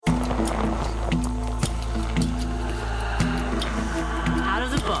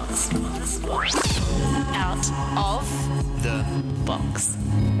of The Box.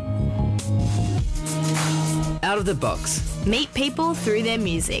 Out of the Box Meet People Through Their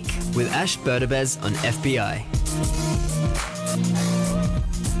Music with Ash Berdabez on FBI.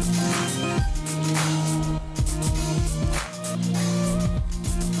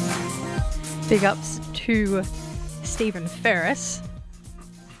 Big ups to Stephen Ferris.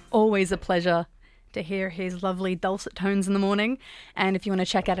 Always a pleasure to hear his lovely dulcet tones in the morning. And if you want to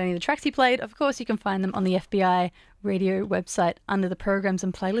check out any of the tracks he played, of course you can find them on the FBI radio website under the programs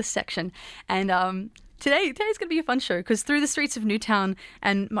and playlist section. And today's going to be a fun show because through the streets of Newtown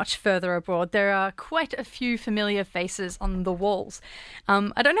and much further abroad, there are quite a few familiar faces on the walls.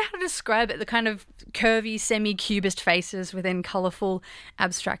 I don't know how to describe it, the kind of curvy, semi-cubist faces within colourful,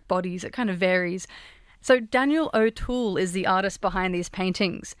 abstract bodies. It kind of varies. So Daniel O'Toole is the artist behind these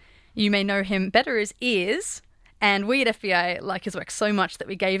paintings. You may know him better as Ears, and we at FBI like his work so much that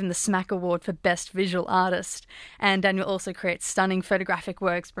we gave him the SMAC Award for Best Visual Artist. And Daniel also creates stunning photographic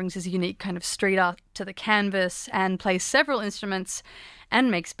works, brings his unique kind of street art to the canvas, and plays several instruments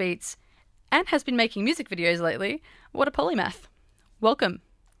and makes beats, and has been making music videos lately. What a polymath. Welcome.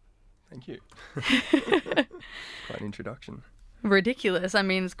 Thank you. Quite an introduction. Ridiculous. I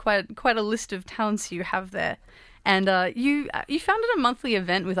mean, it's quite a list of talents you have there. And you founded a monthly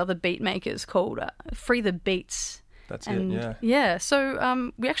event with other beat makers called Free the Beats. It, yeah. Yeah,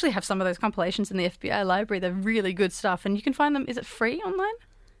 so we actually have some of those compilations in the FBI library. They're really good stuff, and you can find them. Is it free online?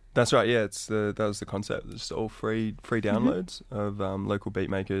 That's right, yeah. That was the concept. It's all free downloads of local beat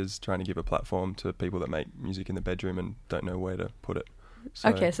makers trying to give a platform to people that make music in the bedroom and don't know where to put it. So,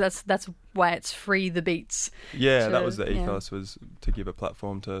 okay, so that's why it's Free the Beats. Yeah, that was the ethos, was to give a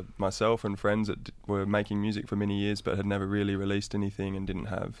platform to myself and friends that were making music for many years but had never really released anything and didn't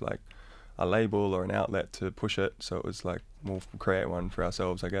have like a label or an outlet to push it. So it was like, we'll create one for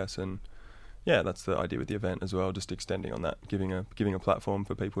ourselves, I guess. And yeah, that's the idea with the event as well, just extending on that, giving a platform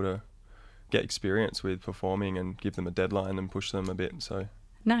for people to get experience with performing and give them a deadline and push them a bit. So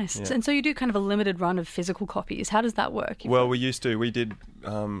nice. Yeah. And so you do kind of a limited run of physical copies. How does that work? Well, we did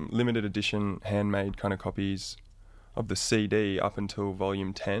limited edition handmade kind of copies of the CD up until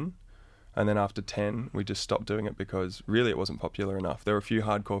volume 10. And then after 10, we just stopped doing it because really it wasn't popular enough. There were a few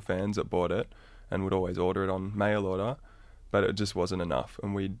hardcore fans that bought it and would always order it on mail order, but it just wasn't enough.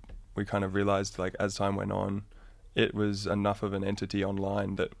 And we kind of realized, like, as time went on, it was enough of an entity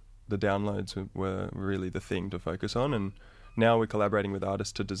online that the downloads were really the thing to focus on. And now we're collaborating with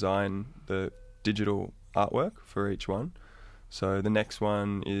artists to design the digital artwork for each one. So the next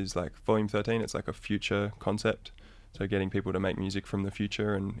one is like volume 13. It's like a future concept. So getting people to make music from the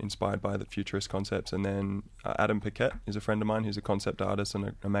future and inspired by the futurist concepts. And then Adam Paquette is a friend of mine who's a concept artist and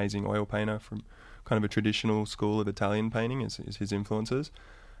an amazing oil painter from kind of a traditional school of Italian painting is his influences.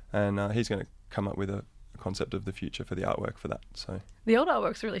 And he's going to come up with a concept of the future for the artwork for that. So the old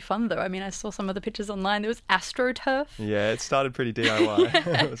artwork's really fun though. I mean, I saw some of the pictures online. There was AstroTurf. Yeah, it started pretty DIY.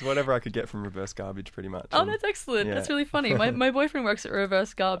 Yeah. It was whatever I could get from Reverse Garbage pretty much. Oh, that's excellent. Yeah. That's really funny. My boyfriend works at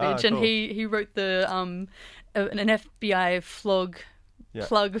Reverse Garbage, and cool. he wrote the an FBI plug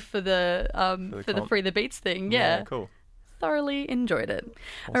for the Free the Beats thing. Yeah, cool. Thoroughly enjoyed it.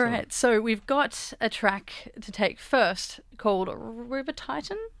 Awesome. All right, so we've got a track to take first called River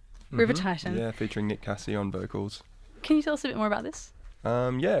Titan. River Titan. Yeah, featuring Nick Cassie on vocals. Can you tell us a bit more about this?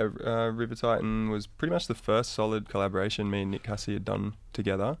 River Titan was pretty much the first solid collaboration me and Nick Cassie had done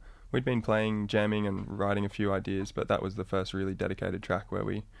together. We'd been playing, jamming and writing a few ideas, but that was the first really dedicated track where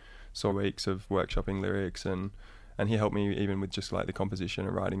we saw weeks of workshopping lyrics and he helped me even with just like the composition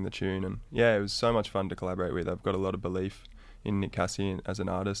and writing the tune. And yeah, it was so much fun to collaborate with. I've got a lot of belief in Nick Cassie as an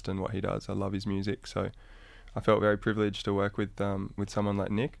artist and what he does. I love his music, so I felt very privileged to work with someone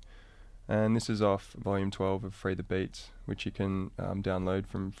like Nick. And this is off volume 12 of Free the Beats, which you can download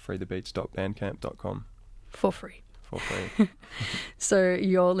from freethebeats.bandcamp.com. For free. For free. So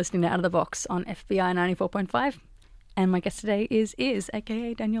you're listening to Out of the Box on FBI 94.5. And my guest today is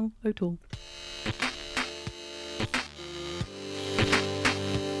aka Daniel O'Toole.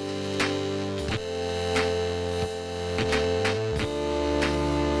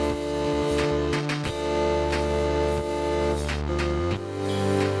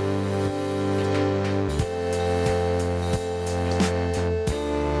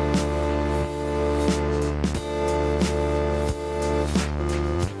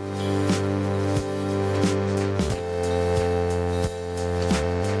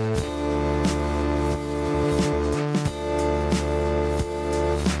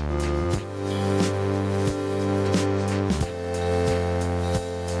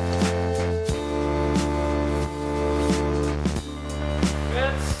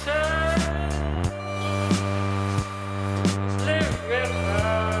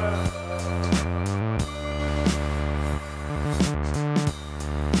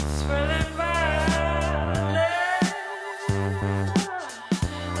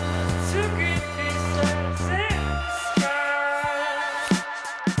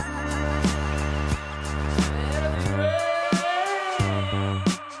 In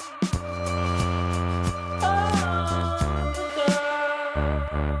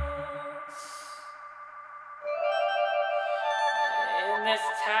this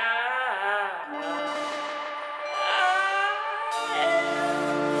time,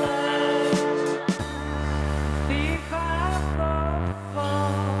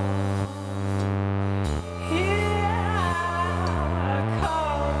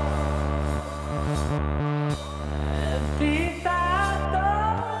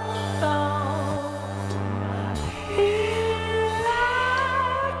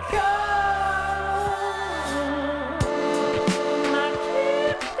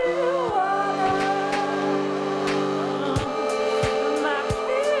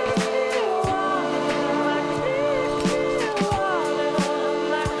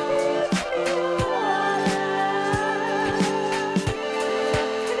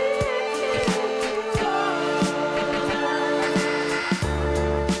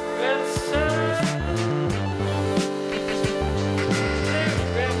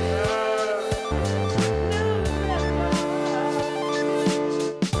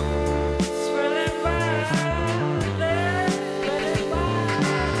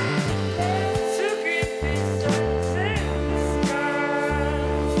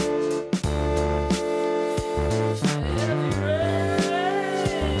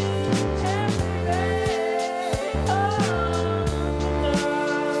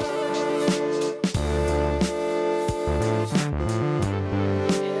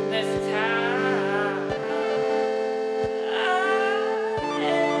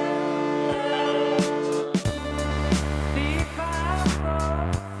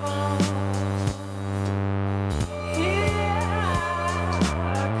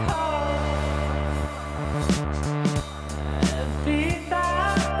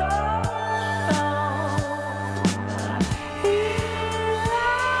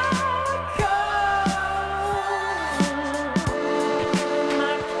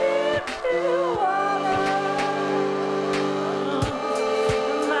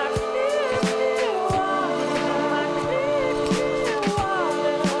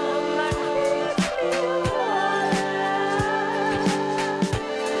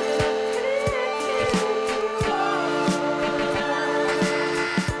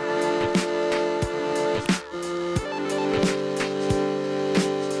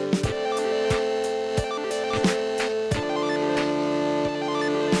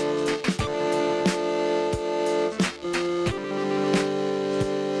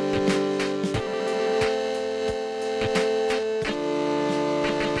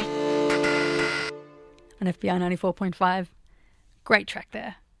 on FBI 94.5. Great track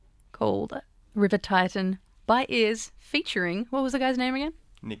there called River Titan by Ears, featuring, what was the guy's name again?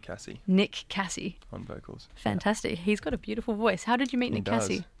 Nick Cassie Nick Cassie. on vocals. Fantastic. He's got a beautiful voice. How did you meet He Nick does.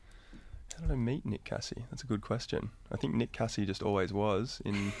 Cassie? How did I meet Nick Cassie? That's a good question. I think Nick Cassie just always was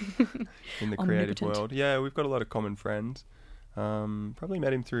in the creative Omnipotent. world. Yeah, we've got a lot of common friends. Probably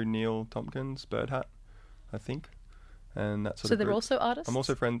met him through Neil Tompkins, Bird Hat, I think, and that sort So of they're group. also artists? I'm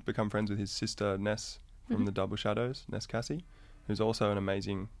also become friends with his sister Ness from the Double Shadows, Ness Cassie, who's also an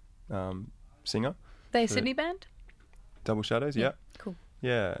amazing singer. They a so- Sydney band? Double Shadows, yeah. Cool.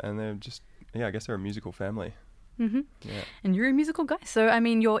 Yeah, and they're just, I guess they're a musical family. Mm-hmm. Yeah. And you're a musical guy. So, I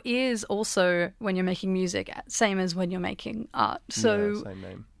mean, your ears also, when you're making music, same as when you're making art. So, Yeah, same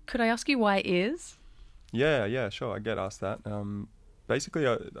name. could I ask you why ears? Yeah, sure. I get asked that. Basically,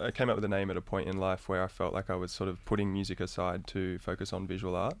 I came up with a name at a point in life where I felt like I was sort of putting music aside to focus on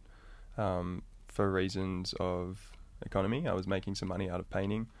visual art for reasons of economy. I was making some money out of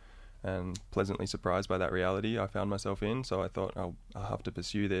painting and pleasantly surprised by that reality I found myself in. So I thought I'll have to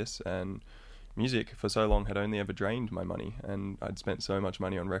pursue this. And music for so long had only ever drained my money. And I'd spent so much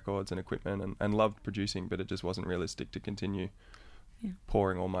money on records and equipment and loved producing, but it just wasn't realistic to continue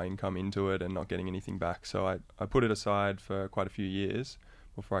pouring all my income into it and not getting anything back. So I put it aside for quite a few years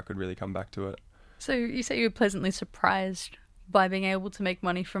before I could really come back to it. So, you say you were pleasantly surprised by being able to make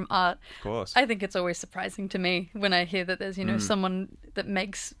money from art. Of course. I think it's always surprising to me when I hear that there's, someone that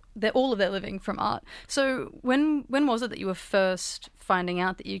makes all of their living from art. So when was it that you were first finding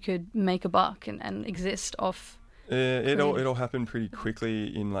out that you could make a buck and exist off? It all happened pretty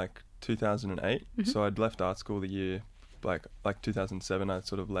quickly in like 2008. So I'd left art school the year like 2007. I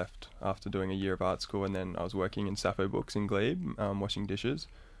sort of left after doing a year of art school, and then I was working in Sappho Books in Glebe, washing dishes,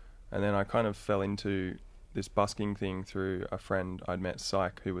 and then I kind of fell into this busking thing through a friend I'd met,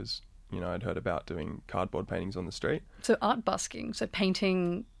 Syke, who was, I'd heard about doing cardboard paintings on the street. So art busking, so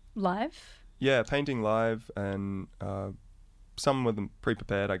painting live? Yeah, painting live, and some with them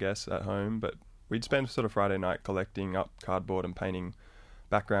pre-prepared, I guess, at home. But we'd spend sort of Friday night collecting up cardboard and painting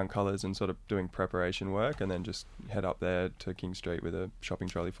background colours and sort of doing preparation work, and then just head up there to King Street with a shopping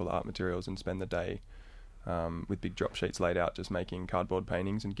trolley full of art materials and spend the day with big drop sheets laid out, just making cardboard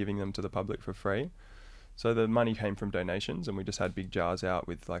paintings and giving them to the public for free. So the money came from donations, and we just had big jars out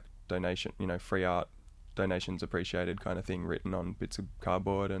with like donation, free art, donations appreciated kind of thing written on bits of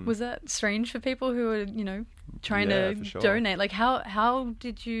cardboard. And was that strange for people who were, trying Yeah, to for sure. donate? Like how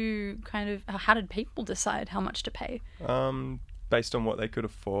did you how did people decide how much to pay? Based on what they could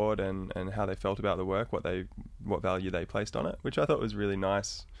afford and how they felt about the work, what value they placed on it, which I thought was a really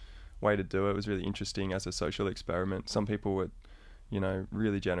nice way to do it. It was really interesting as a social experiment. Some people were,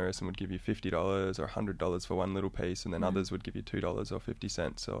 really generous and would give you $50 or $100 for one little piece, and then others would give you $2 or 50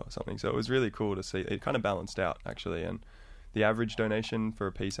 cents or something. So it was really cool to see. It kind of balanced out, actually, and the average donation for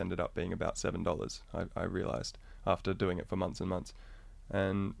a piece ended up being about $7, I realised, after doing it for months and months.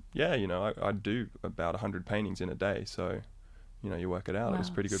 And yeah, I do about 100 paintings in a day, so you work it out. Wow. It was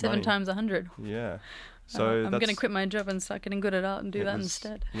pretty good 7 money. times 100. Yeah. So I'm going to quit my job and start getting good at art and do that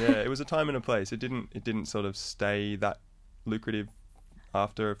instead. Yeah, it was a time and a place. It didn't sort of stay that lucrative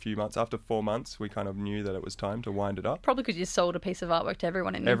after a few months. After 4 months, we kind of knew that it was time to wind it up. Probably because you sold a piece of artwork to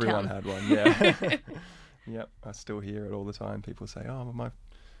everyone in Everyone Newtown. had one, yeah. Yep, I still hear it all the time. People say, "Oh, well,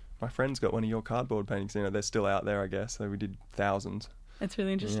 my friend's got one of your cardboard paintings." They're still out there, I guess. So we did thousands. It's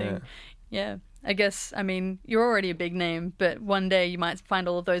really interesting. Yeah. Yeah. I guess, you're already a big name, but one day you might find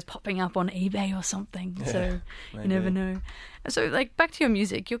all of those popping up on eBay or something. Yeah, So you never know. So, back to your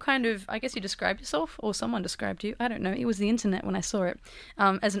music, you're I guess you described yourself, or someone described you, I don't know, it was the internet when I saw it,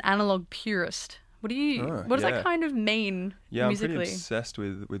 as an analog purist. What does that kind of mean musically? I'm pretty obsessed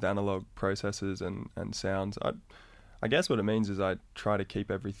with analog processes and sounds. I guess what it means is I try to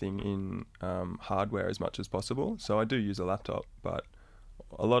keep everything in hardware as much as possible. So I do use a laptop, but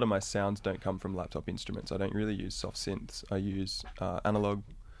a lot of my sounds don't come from laptop instruments. I don't really use soft synths. I use analog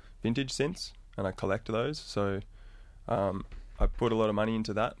vintage synths, and I collect those. So I put a lot of money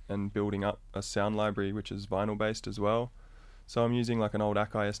into that and building up a sound library which is vinyl based as well. So I'm using like an old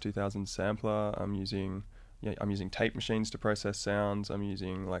Akai S2000 sampler. I'm using tape machines to process sounds. I'm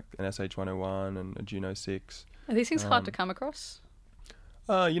using like an SH-101 and a Juno 6. Are these things hard to come across?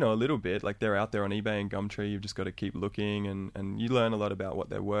 A little bit. Like they're out there on eBay and Gumtree. You've just got to keep looking, and you learn a lot about what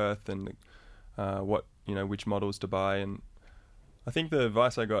they're worth and which models to buy. And I think the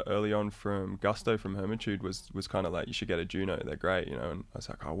advice I got early on from Gusto from Hermitude was kind of like, you should get a Juno. They're great, And I was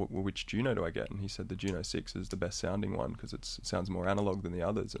like, which Juno do I get? And he said the Juno 6 is the best sounding one because it sounds more analog than the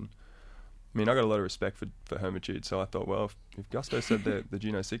others. And I got a lot of respect for Hermitude, so I thought, well, if Gusto said the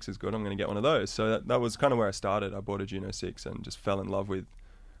Juno 6 is good, I'm going to get one of those. So that was kind of where I started. I bought a Juno 6 and just fell in love with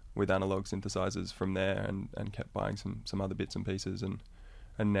analog synthesizers from there, and kept buying some other bits and pieces,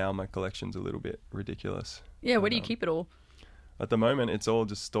 and now my collection's a little bit ridiculous. Yeah, where do you keep it all? At the moment, it's all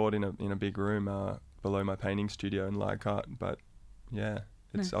just stored in a big room below my painting studio in Leichhardt. But yeah,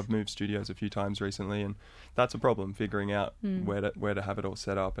 Nice. I've moved studios a few times recently, and that's a problem, figuring out where to have it all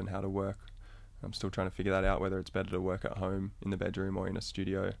set up and how to work. I'm still trying to figure that out, whether it's better to work at home in the bedroom or in a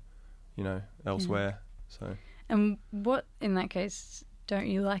studio, elsewhere. So. And what, in that case, don't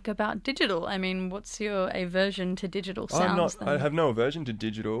you like about digital? What's your aversion to digital sounds? I have no aversion to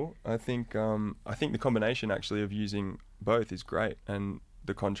digital. I think the combination actually of using both is great, and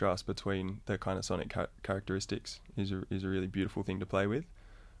the contrast between the kind of sonic characteristics is a really beautiful thing to play with.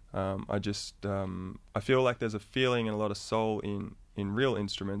 I feel like there's a feeling and a lot of soul in real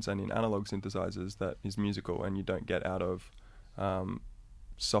instruments and in analog synthesizers that is musical, and you don't get out of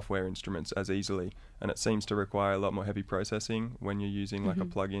software instruments as easily, and it seems to require a lot more heavy processing when you're using like a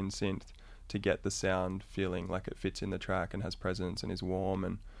plug-in synth to get the sound feeling like it fits in the track and has presence and is warm.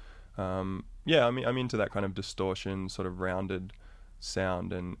 And I'm into that kind of distortion, sort of rounded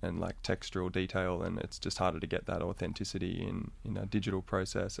sound and like textural detail, and it's just harder to get that authenticity in a digital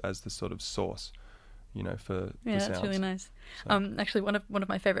process as the sort of source, for the sounds. That's really nice. So. Actually, one of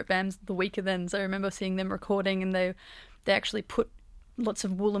my favorite bands, the Weakerthans, I remember seeing them recording, and they actually put lots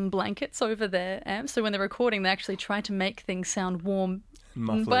of woolen blankets over their amps, so when they're recording they actually try to make things sound warm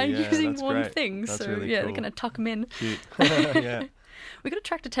Muffly, by yeah, using that's warm great. things. That's So really they're cool. going to tuck them in. Cute. Yeah. We got a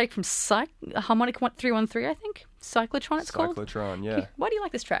track to take from Harmonic 313, I think. Cyclotron it's called. Cyclotron, yeah. Why do you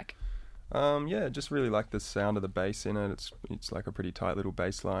like this track? Just really like the sound of the bass in it. It's like a pretty tight little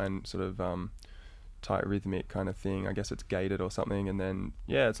bass line, sort of tight rhythmic kind of thing. I guess it's gated or something, and then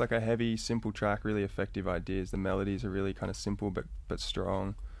it's like a heavy, simple track, really effective ideas. The melodies are really kind of simple but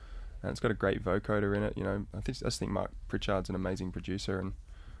strong, and it's got a great vocoder in it. I just think Mark Pritchard's an amazing producer,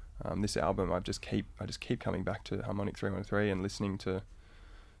 and this album I just keep coming back to Harmonic 313 and listening to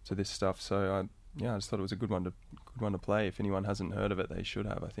this stuff. So yeah, I just thought it was a good one to play. If anyone hasn't heard of it, they should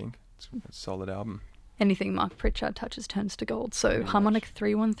have. I think it's a solid album. Anything Mark Pritchard touches turns to gold. So Very Harmonic much.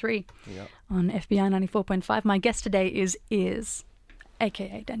 313 Yeah. on FBI 94.5. My guest today is Ears,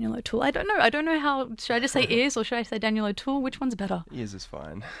 aka Daniel O'Toole. I don't know how. Should I just say Ears or should I say Daniel O'Toole? Which one's better? Ears is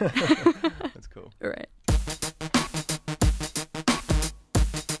fine. That's cool. All right.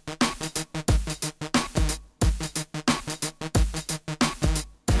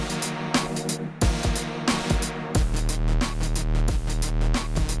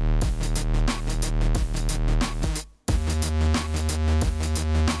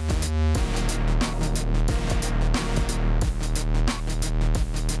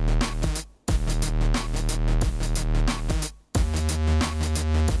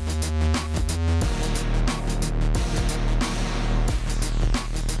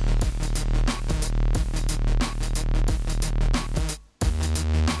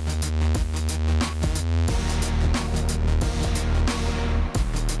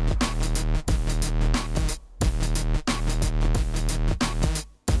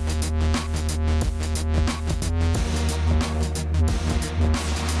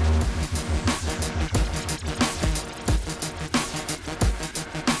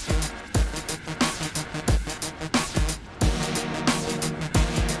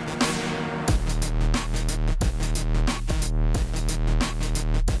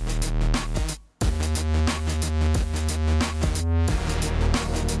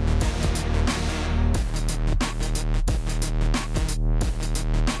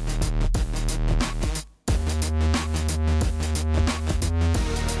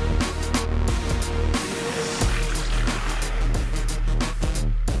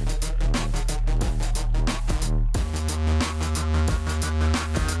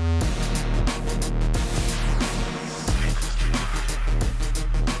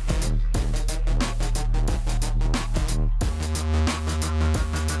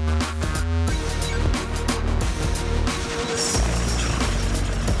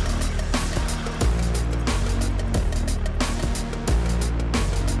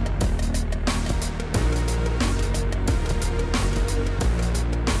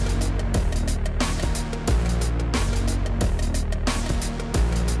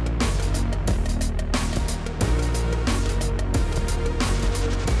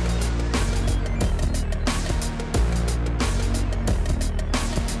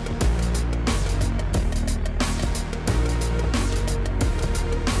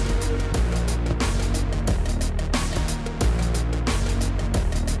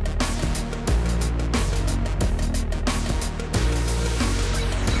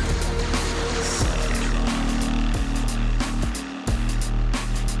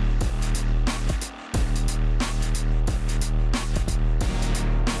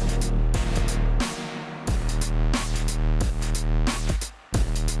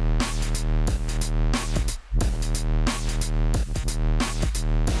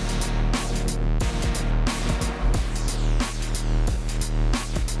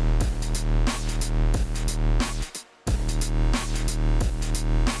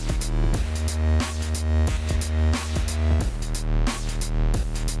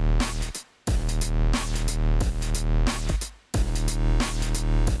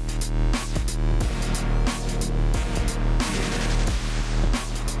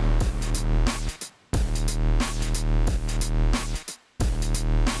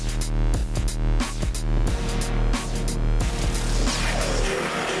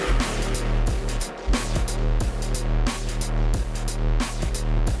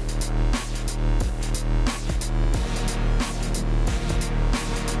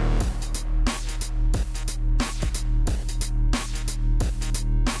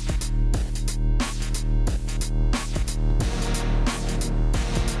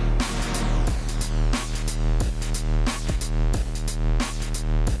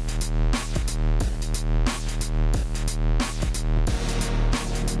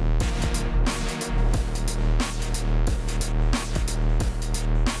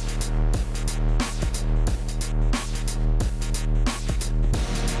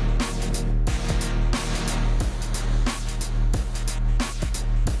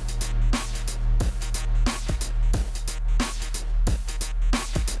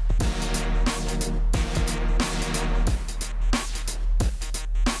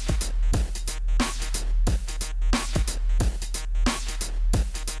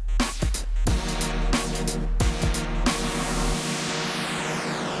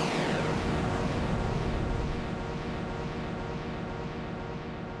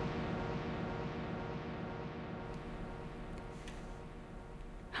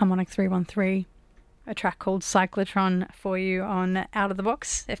 Harmonic 313 a track called Cyclotron for you on Out of the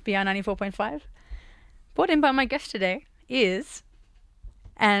Box, FBI 94.5. Brought in by my guest today is,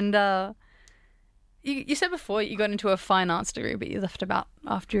 and you said before you got into a fine arts degree, but you left about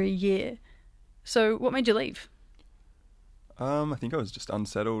after a year. So what made you leave? I think I was just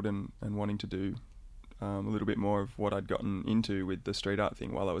unsettled and wanting to do a little bit more of what I'd gotten into with the street art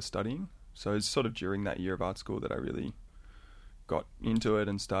thing while I was studying. So it's sort of during that year of art school that I really got into it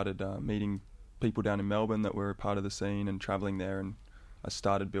and started meeting people down in Melbourne that were a part of the scene and travelling there, and I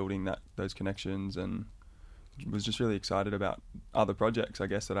started building those connections and was just really excited about other projects, I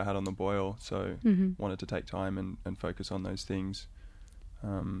guess, that I had on the boil. So wanted to take time and focus on those things.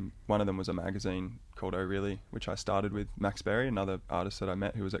 One of them was a magazine called Oh Really, which I started with Max Berry, another artist that I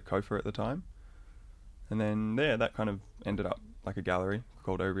met who was at COFA at the time. And then that kind of ended up like a gallery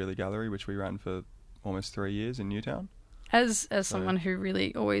called Oh Really Gallery, which we ran for almost 3 years in Newtown. As someone who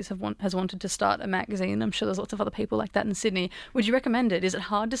really always has wanted to start a magazine, I'm sure there's lots of other people like that in Sydney. Would you recommend it? Is it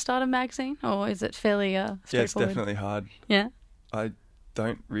hard to start a magazine, or is it fairly straightforward? Yeah, it's definitely hard. Yeah? I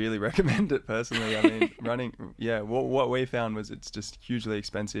don't really recommend it personally. I mean, what we found was it's just hugely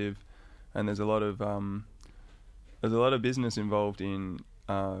expensive, and there's a lot of business involved in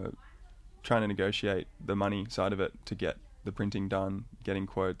trying to negotiate the money side of it to get the printing done, getting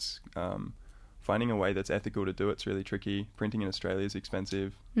quotes, finding a way that's ethical to do it's really tricky. Printing in Australia is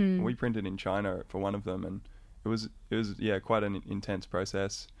expensive. We printed in China for one of them, and it was quite an intense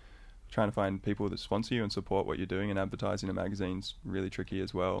process. Trying to find people that sponsor you and support what you're doing, and advertising a magazine's really tricky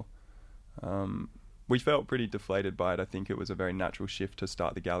as well. We felt pretty deflated by it. I think it was a very natural shift to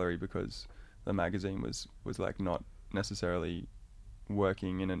start the gallery because the magazine was like not necessarily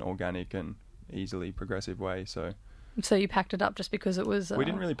working in an organic and easily progressive way. So you packed it up just because it was... We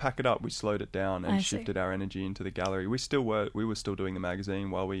didn't really pack it up. We slowed it down and shifted our energy into the gallery. We were still doing the magazine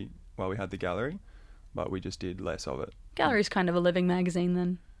while we had the gallery, but we just did less of it. Gallery's kind of a living magazine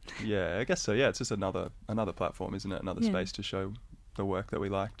then. Yeah, I guess so. Yeah, it's just another platform, isn't it? Another space to show the work that we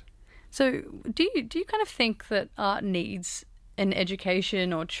liked. So do you kind of think that art needs an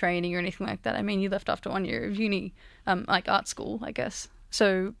education or training or anything like that? I mean, you left after 1 year of uni, like art school, I guess.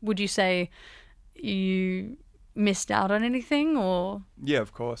 So would you say you missed out on anything, or? Yeah,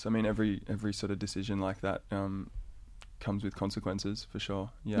 of course. I mean, every sort of decision like that comes with consequences, for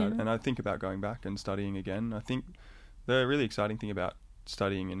sure. Yeah, and I think about going back and studying again. I think the really exciting thing about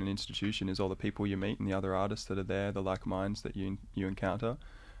studying in an institution is all the people you meet and the other artists that are there, the like minds that you encounter,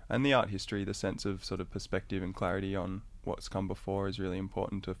 and the art history. The sense of sort of perspective and clarity on what's come before is really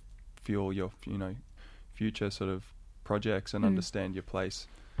important to fuel your future sort of projects and understand your place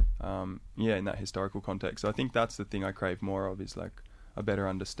in that historical context. So I think that's the thing I crave more of, is like a better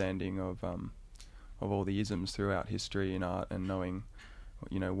understanding of all the isms throughout history in art, and knowing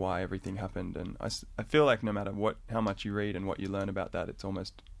why everything happened. And I feel like no matter how much you read and what you learn about that, it's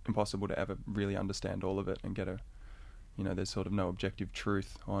almost impossible to ever really understand all of it and get there's sort of no objective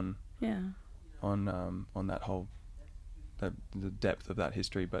truth on that whole the depth of that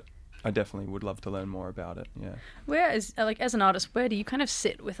history. But I definitely would love to learn more about it. Yeah. As an artist, where do you kind of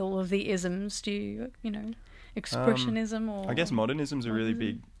sit with all of the isms? Do you expressionism or? I guess modernism's a really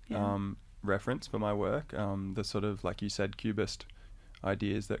big reference for my work. The sort of, like you said, cubist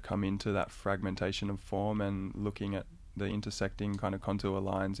ideas that come into that fragmentation of form, and looking at the intersecting kind of contour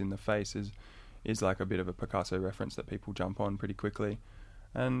lines in the face is like a bit of a Picasso reference that people jump on pretty quickly.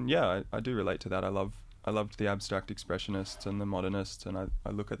 And I do relate to that. I loved the abstract expressionists and the modernists, and I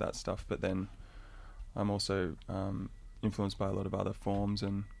look at that stuff, but then I'm also influenced by a lot of other forms,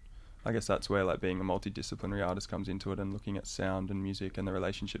 and I guess that's where like being a multidisciplinary artist comes into it, and looking at sound and music and the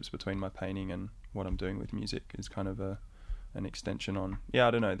relationships between my painting and what I'm doing with music is kind of an extension on.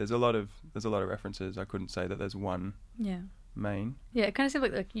 I don't know, there's a lot of references. I couldn't say that there's one main. It kind of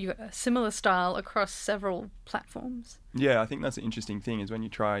seems like you got a similar style across several platforms. I think that's the interesting thing, is when you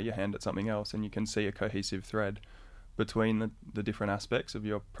try your hand at something else and you can see a cohesive thread between the different aspects of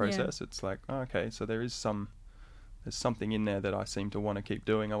your process. It's like, okay, so there's something in there that I seem to want to keep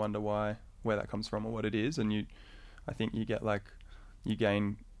doing. I wonder where that comes from or what it is. And I think you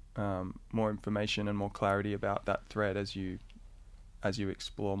gain more information and more clarity about that thread as you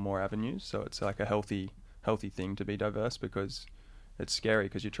explore more avenues. So it's like a healthy thing to be diverse, because it's scary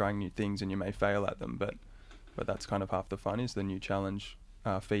because you're trying new things and you may fail at them, but that's kind of half the fun, is the new challenge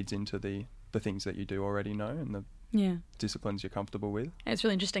feeds into the things that you do already know and the disciplines you're comfortable with. It's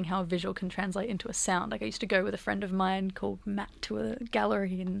really interesting how a visual can translate into a sound. Like, I used to go with a friend of mine called Matt to a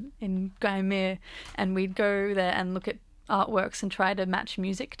gallery in Guyamere, and we'd go there and look at artworks and try to match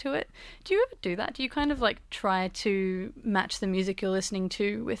music to it. Do you ever do that? Do you kind of like try to match the music you're listening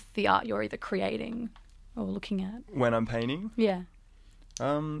to with the art you're either creating or looking at? When I'm painting, Yeah.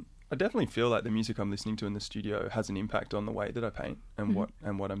 I definitely feel like the music I'm listening to in the studio has an impact on the way that I paint and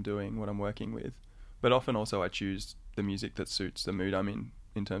what I'm doing, what I'm working with. But often also I choose the music that suits the mood I'm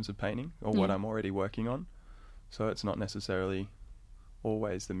in terms of painting or what I'm already working on. So it's not necessarily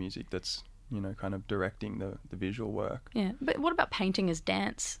always the music that's, kind of directing the visual work. Yeah. But what about painting as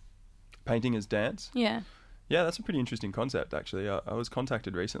dance? Painting as dance? Yeah. Yeah, that's a pretty interesting concept, actually. I was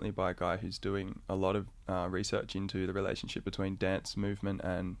contacted recently by a guy who's doing a lot of research into the relationship between dance, movement,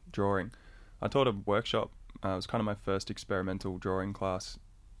 and drawing. I taught a workshop. It was kind of my first experimental drawing class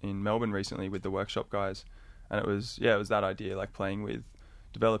in Melbourne recently with the workshop guys. And it was that idea, like playing with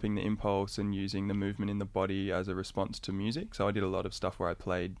developing the impulse and using the movement in the body as a response to music. So I did a lot of stuff where I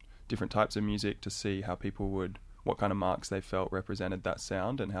played different types of music to see how what kind of marks they felt represented that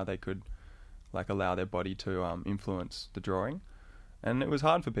sound and how they could like allow their body to influence the drawing. And it was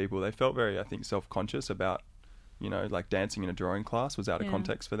hard for people. They felt very, I think, self-conscious about, like dancing in a drawing class was out of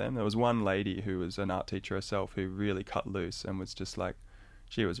context for them. There was one lady who was an art teacher herself who really cut loose and was just like,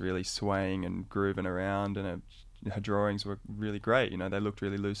 she was really swaying and grooving around, and her drawings were really great. They looked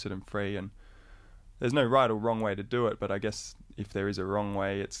really lucid and free, and there's no right or wrong way to do it, but I guess if there is a wrong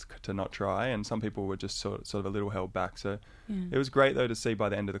way, it's to not try, and some people were just sort of a little held back. So it was great, though, to see by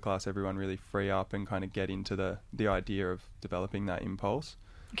the end of the class everyone really free up and kind of get into the idea of developing that impulse.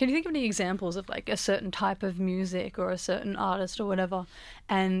 Can you think of any examples of like a certain type of music or a certain artist or whatever,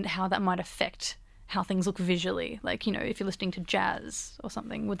 and how that might affect how things look visually? Like, if you're listening to jazz or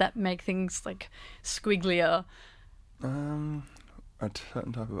something, would that make things like squigglier? A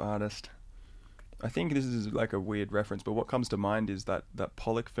certain type of artist. I think this is like a weird reference, but what comes to mind is that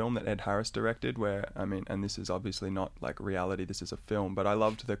Pollock film that Ed Harris directed, where, and this is obviously not like reality, this is a film, but I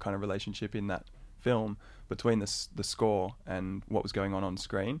loved the kind of relationship in that film between the score and what was going on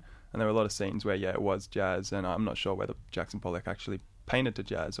screen. And there were a lot of scenes where, it was jazz, and I'm not sure whether Jackson Pollock actually painted to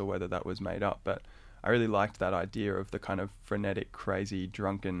jazz or whether that was made up, but I really liked that idea of the kind of frenetic, crazy,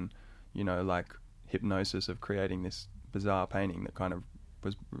 drunken, like hypnosis of creating this bizarre painting that kind of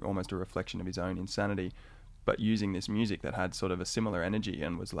was almost a reflection of his own insanity, but using this music that had sort of a similar energy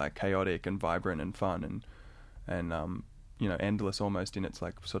and was like chaotic and vibrant and fun and endless almost in its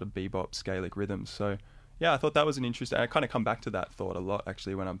like sort of bebop scalic rhythms. So I thought that was an interesting. I kind of come back to that thought a lot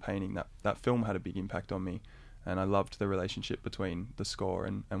actually when I'm painting. That film had a big impact on me, and I loved the relationship between the score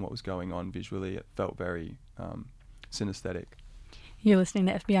and what was going on visually. It felt very synesthetic. You're listening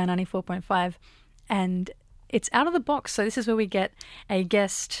to FBI 94.5, and it's Out of the Box. So this is where we get a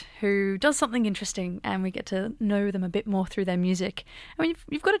guest who does something interesting and we get to know them a bit more through their music.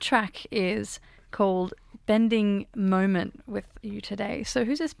 You've got a track is called Bending Moment with you today. So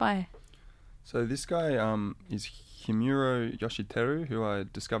who's this by? So this guy is Himuro Yoshiteru, who I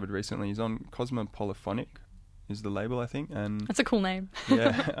discovered recently. He's on Cosmopolyphonic is the label, I think. And that's a cool name.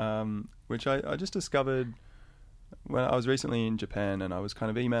 Which I just discovered when I was recently in Japan, and I was kind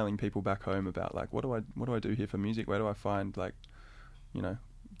of emailing people back home about like what do I do here for music? Where do I find like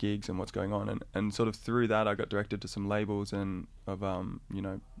gigs and what's going on? And sort of through that I got directed to some labels and of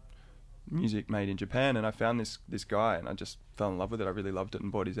music made in Japan, and I found this guy and I just fell in love with it. I really loved it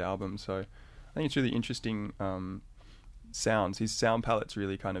and bought his album. So I think it's really interesting sounds. His sound palette's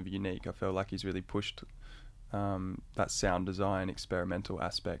really kind of unique. I feel like he's really pushed that sound design experimental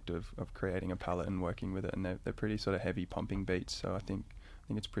aspect of creating a palette and working with it, and they're pretty sort of heavy pumping beats, so I think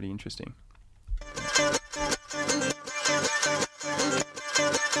it's pretty interesting.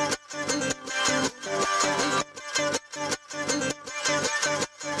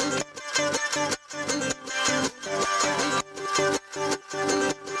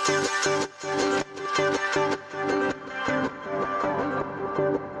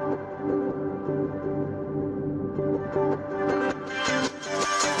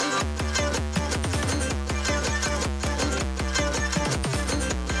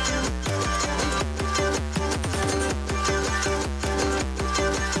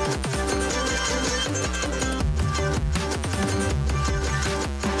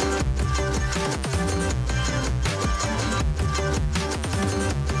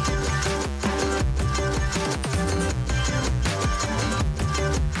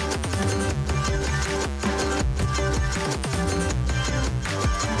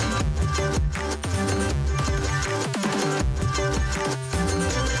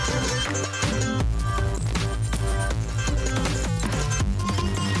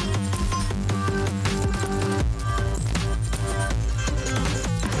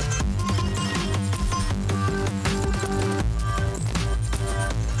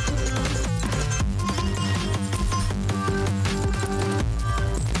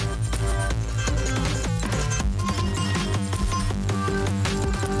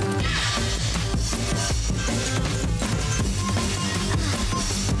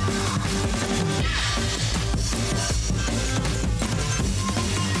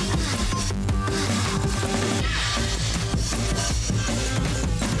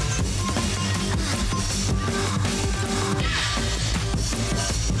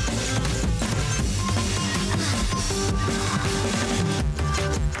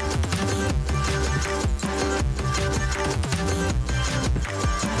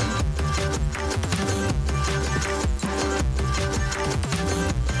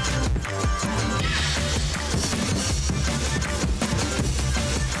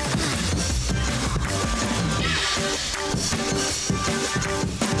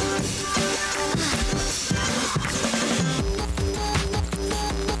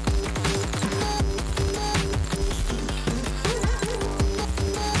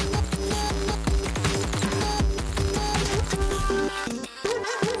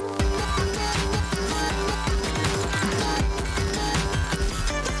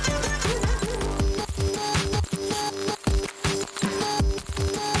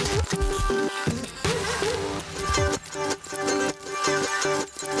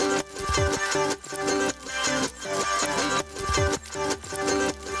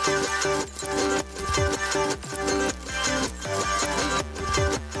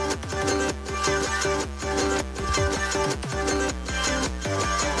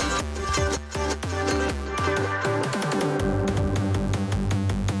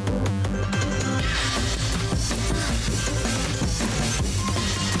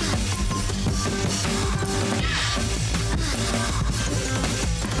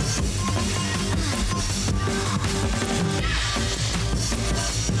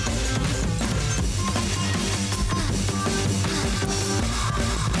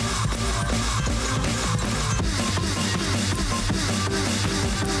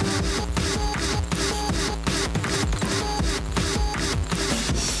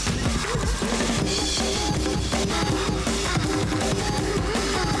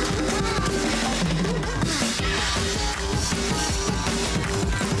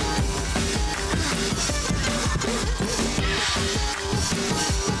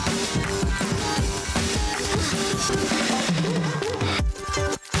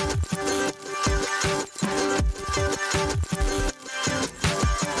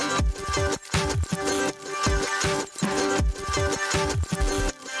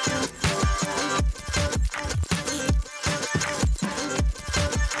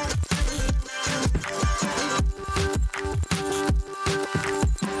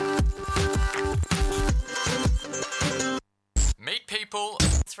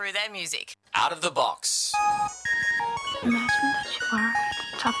 Through their music. Out of the box. Imagine that you are at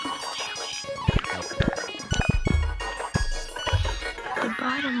the top of the stairway. At the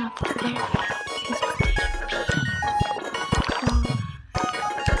bottom of the stairway is a state of peace, calm,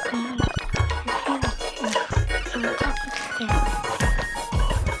 and you're feeling safe at the top of the stairway.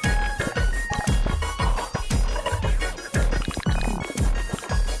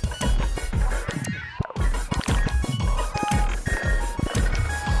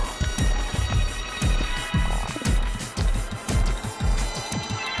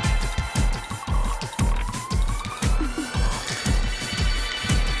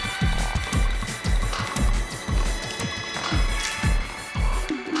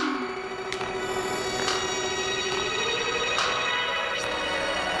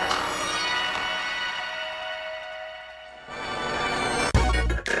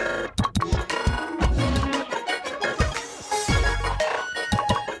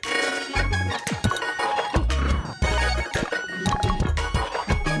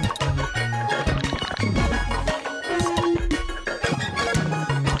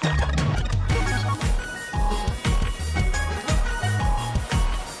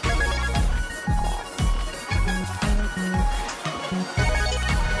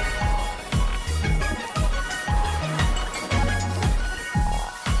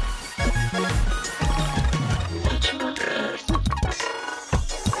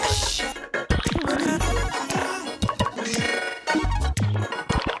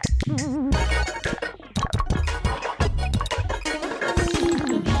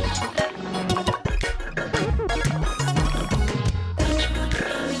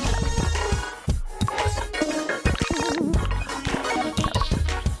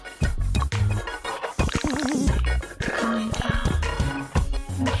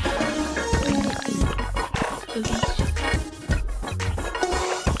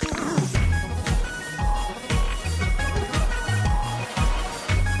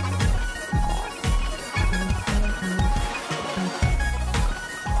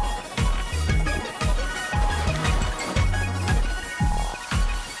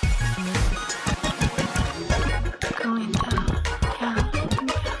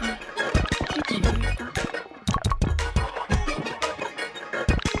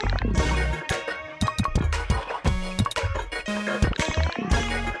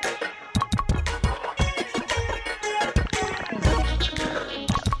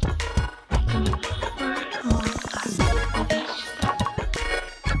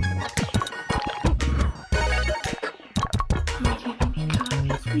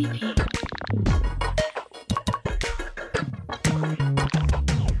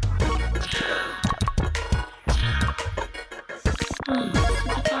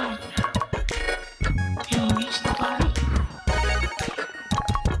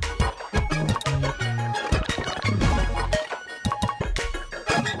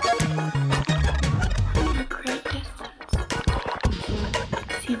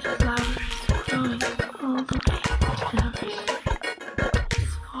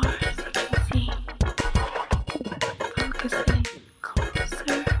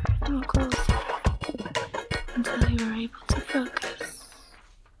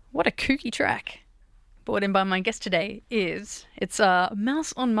 what a kooky track. Brought in by my guest today it's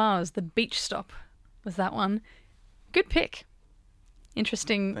Mouse on Mars, The Beach Stop was that one. Good pick.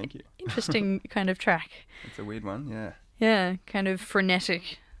 Interesting. Thank you. Interesting kind of track. It's a weird one, yeah. Yeah, kind of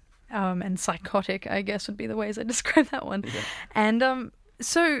frenetic and psychotic, I guess, would be the ways I describe that one. Yeah. And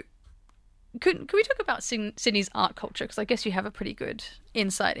so could we talk about Sydney's art culture? Because I guess you have a pretty good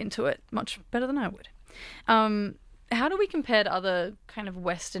insight into it, much better than I would. How do we compare to other kind of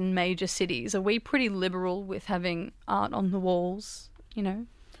Western major cities? Are we pretty liberal with having art on the walls, you know?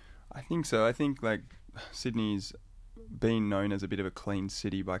 I think so. I think like Sydney's been known as a bit of a clean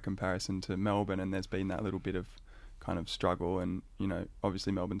city by comparison to Melbourne, and there's been that little bit of kind of struggle, and you know,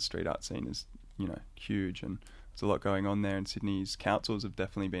 obviously Melbourne's street art scene is, you know, huge, and there's a lot going on there, and Sydney's councils have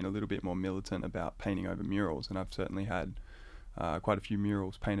definitely been a little bit more militant about painting over murals, and I've certainly had quite a few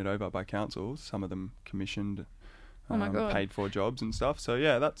murals painted over by councils, some of them commissioned, Oh my God. paid for jobs and stuff. So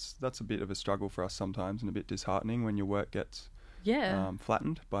yeah, that's a bit of a struggle for us sometimes, and a bit disheartening when your work gets Yeah.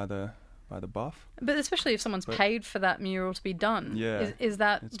 flattened by the buff. But especially if someone's paid for that mural to be done. Yeah. Is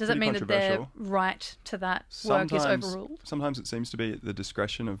that, It's does that pretty mean that their controversial. right to that work is overruled? Sometimes it seems to be at the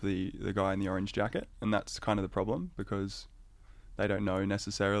discretion of the guy in the orange jacket, and that's kind of the problem, because they don't know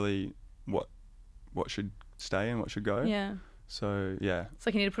necessarily what should stay and what should go. Yeah. So yeah, It's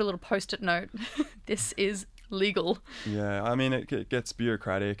like you need to put a little post-it note. This is legal. yeah. I mean, it gets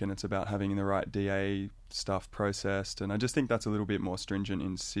bureaucratic, and it's about having the right DA stuff processed, and I just think that's a little bit more stringent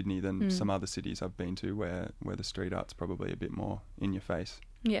in Sydney than some other cities I've been to, where the street art's probably a bit more in your face.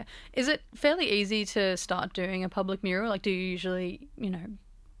 Yeah. Is it fairly easy to start doing a public mural? Like, do you usually, you know,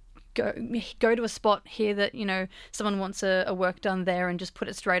 go to a spot, hear that, you know, someone wants a work done there and just put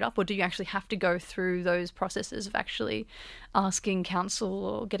it straight up? Or do you actually have to go through those processes of actually asking council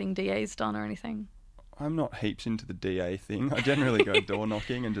or getting DAs done or anything? I'm not heaps into the DA thing. I generally go door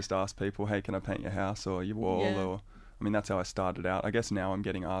knocking and just ask people, hey, can I paint your house or your wall? Yeah. Or, I mean, that's how I started out. I guess now I'm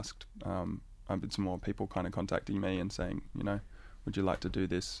getting asked, it's more people kind of contacting me and saying, you know, would you like to do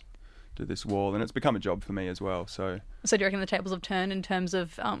this wall? And it's become a job for me as well. So So do you reckon the tables have turned in terms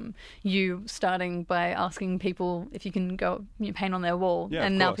of you starting by asking people if you can go paint on their wall, Yeah,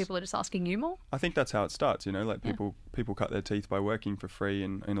 and of now course. people are just asking you more? I think that's how it starts, you know, like people cut their teeth by working for free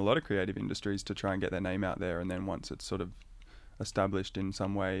in a lot of creative industries to try and get their name out there. And then once it's sort of established in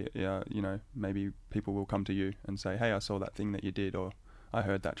some way, you know, maybe people will come to you and say, hey, I saw that thing that you did, or I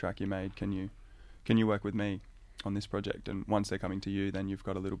heard that track you made. Can you work with me on this project? And once they're coming to you, then you've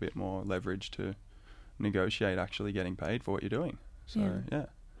got a little bit more leverage to negotiate actually getting paid for what you're doing. So yeah,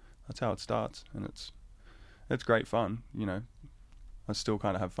 that's how it starts, and it's great fun. You know, I still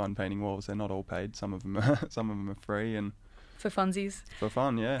kind of have fun painting walls. They're not all paid. Some of them are free and For funsies. for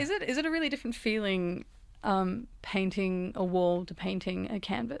fun. Yeah. Is it a really different feeling painting a wall to painting a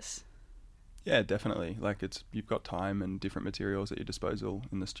canvas? Yeah, definitely. Like you've got time and different materials at your disposal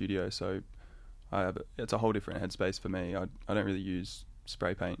in the studio, so it's a whole different headspace for me. I don't really use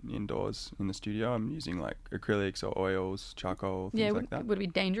spray paint indoors in the studio. I'm using like acrylics or oils, charcoal, things like that. Would it be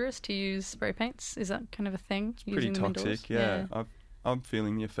dangerous to use spray paints? Is that kind of a thing? Pretty using them indoors? toxic, yeah. I'm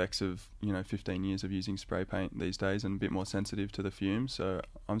feeling the effects of 15 years of using spray paint these days, and a bit more sensitive to the fumes. So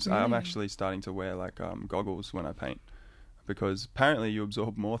I'm Really? actually starting to wear like goggles when I paint, because apparently you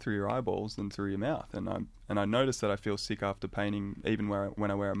absorb more through your eyeballs than through your mouth. And I notice that I feel sick after painting, even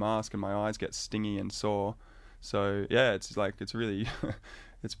when I wear a mask, and my eyes get stingy and sore. So yeah, it's really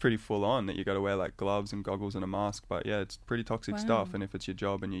it's pretty full on that you got to wear like gloves and goggles and a mask. But yeah, it's pretty toxic stuff. And if it's your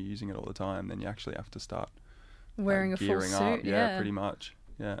job and you're using it all the time, then you actually have to start Wearing a full gearing suit, up. yeah. Pretty much.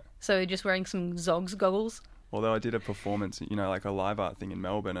 Yeah. So you're just wearing some Zogs goggles? Although I did a performance, like a live art thing in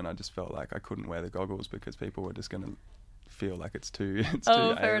Melbourne, and I just felt like I couldn't wear the goggles because people were just going to feel like it's too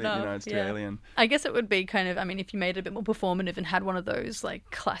Oh, too fair alien, enough. it's too Yeah. alien. I guess it would be kind of, if you made it a bit more performative and had one of those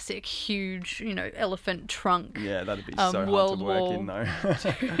like classic huge, elephant trunk. Yeah, that'd be so hard World to work War in though.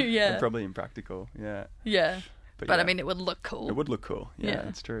 Yeah. And probably impractical. Yeah. Yeah. But yeah, it would look cool. it would look cool. Yeah, Yeah.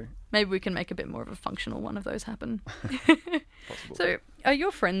 it's true. Maybe we can make a bit more of a functional one of those happen. Possible. So, are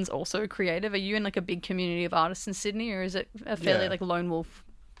your friends also creative? Are you in like a big community of artists in Sydney, or is it a fairly Yeah. like lone wolf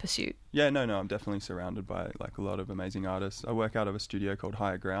pursuit? Yeah, no, I'm definitely surrounded by like a lot of amazing artists. I work out of a studio called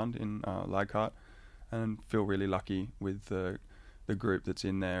Higher Ground in Leichhardt, and feel really lucky with the group that's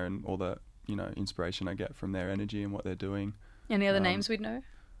in there and all the inspiration I get from their energy and what they're doing. Any other names we'd know?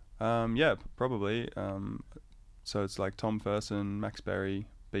 Yeah, probably. So it's like Tom Fersen, Max Berry,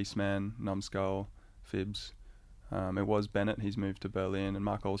 Beastman, Numbskull, Fibs. It was Bennett, he's moved to Berlin, and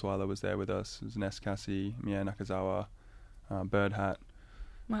Mark Olsweiler was there with us. There's Ness Cassie, Mia Nakazawa, Bird Hat.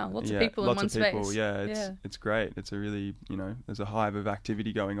 Wow, lots yeah, of people in lots one of people. space. Yeah, it's great. It's a really, there's a hive of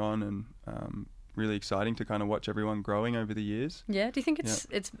activity going on, and really exciting to kind of watch everyone growing over the years. Yeah. Do you think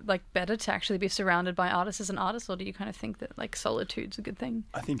it's like better to actually be surrounded by artists as an artist, or do you kind of think that like solitude's a good thing?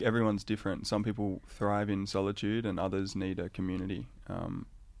 I think everyone's different. Some people thrive in solitude, and others need a community.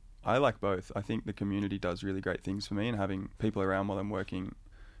 I like both. I think the community does really great things for me, and having people around while I'm working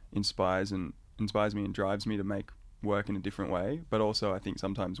inspires me and drives me to make work in a different way. But also I think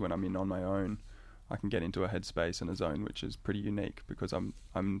sometimes when I'm in on my own, I can get into a headspace and a zone which is pretty unique, because I'm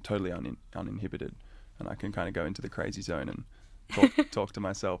totally uninhibited, and I can kind of go into the crazy zone and talk to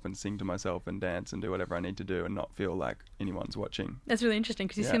myself and sing to myself and dance and do whatever I need to do and not feel like anyone's watching. That's really interesting,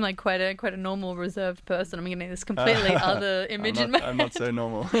 because you Yeah. seem like quite a normal, reserved person. I'm getting this completely other image in my I'm not so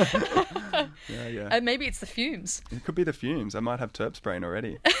normal. yeah. Maybe it's the fumes. It could be the fumes. I might have terps brain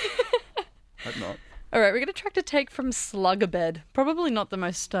already. Hope not. All right, we're going to track to take from Sluggabed. Probably not the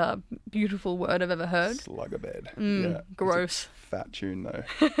most beautiful word I've ever heard. Sluggabed. Yeah. Gross. It's a fat tune though.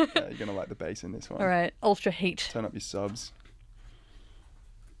 You're gonna like the bass in this one. All right, Ultra Heat Turn up your subs.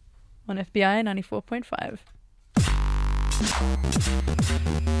 on FBI 94.5.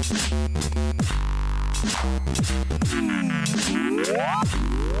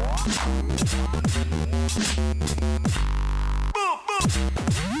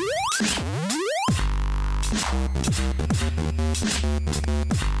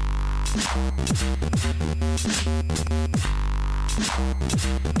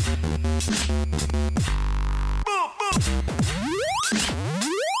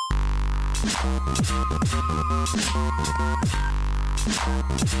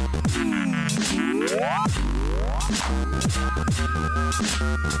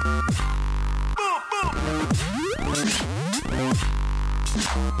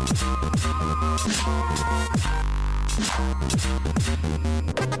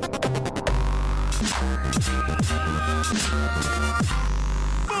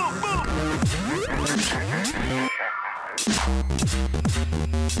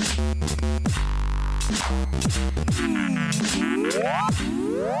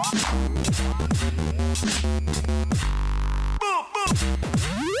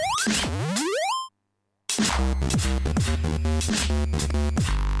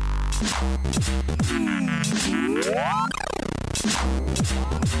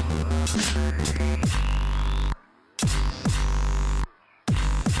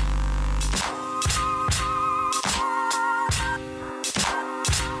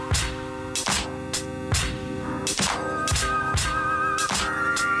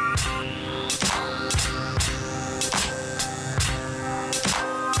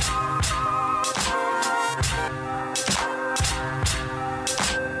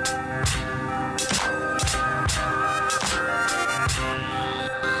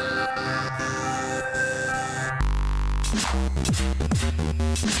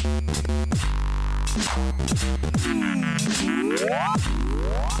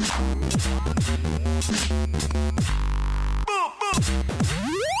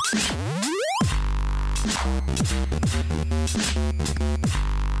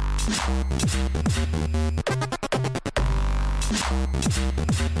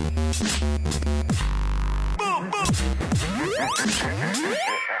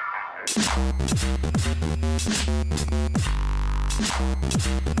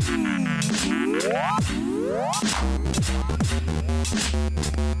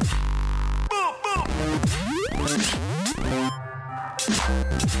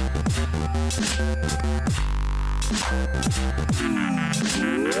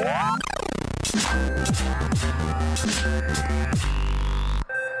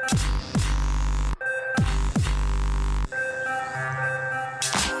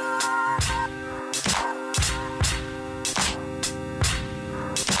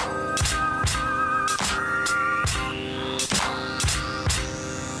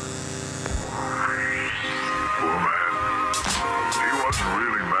 He wasn't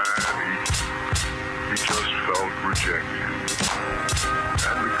really mad. He just felt rejected.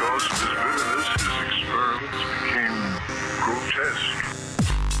 And because of his bitterness, his experiments became grotesque.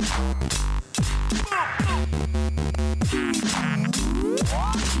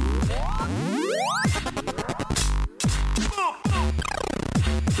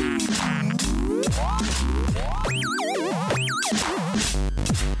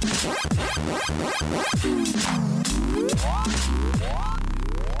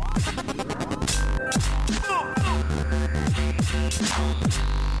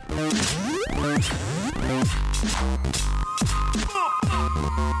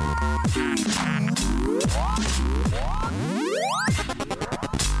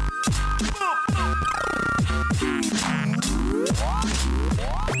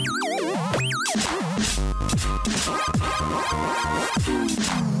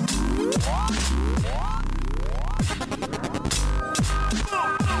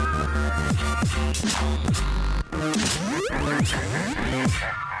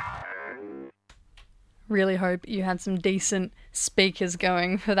 Really hope you had some decent speakers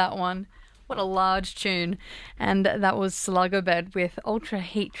going for that one. What a large tune. And that was Sligo Bed with Ultra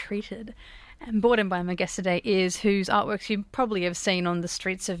Heat Treated. And brought in by my guest today is whose artworks you probably have seen on the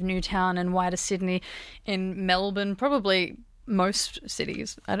streets of Newtown and wider Sydney, in Melbourne, probably most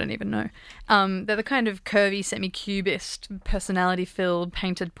cities, I don't even know. They're the kind of curvy, semi-cubist, personality-filled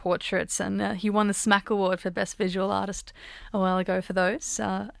painted portraits, and he won the SMAC Award for Best Visual Artist a while ago for those.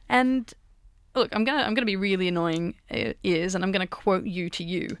 And look, I'm gonna be really annoying, ears, and I'm gonna quote you to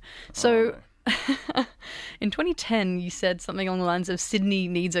you. So, in 2010, you said something along the lines of Sydney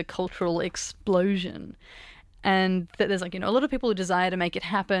needs a cultural explosion, and that there's a lot of people who desire to make it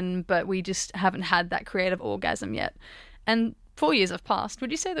happen, but we just haven't had that creative orgasm yet. And 4 years have passed. Would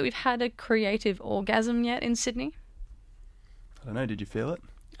you say that we've had a creative orgasm yet in Sydney? I don't know. Did you feel it?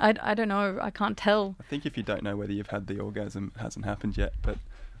 I don't know. I can't tell. I think if you don't know whether you've had the orgasm, it hasn't happened yet. But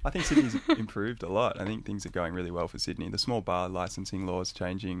I think Sydney's improved a lot. I think things are going really well for Sydney. The small bar licensing laws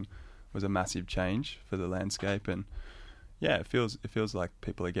changing was a massive change for the landscape, and yeah, it feels like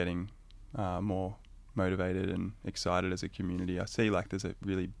people are getting more motivated and excited as a community. I see there's a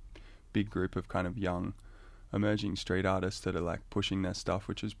really big group of kind of young emerging street artists that are pushing their stuff,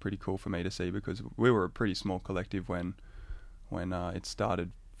 which is pretty cool for me to see, because we were a pretty small collective when it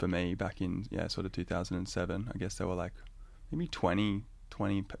started for me back in sort of 2007. I guess there were maybe 20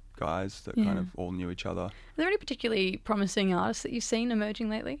 guys that kind of all knew each other. Are there any particularly promising artists that you've seen emerging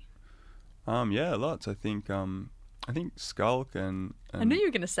lately? Yeah, lots. I think Skulk and I knew you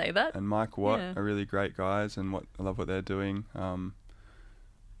were going to say that. And Mike Watt are really great guys, and I love what they're doing.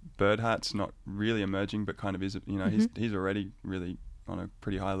 Bird Hat's not really emerging, but kind of is. He's already really on a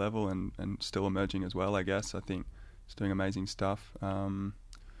pretty high level and still emerging as well. I guess I think he's doing amazing stuff.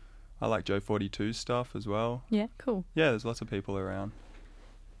 I like Joe 42's stuff as well. Yeah, cool. Yeah, there's lots of people around.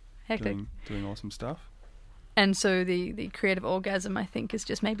 Hectic. Doing awesome stuff. And so the creative orgasm, I think, is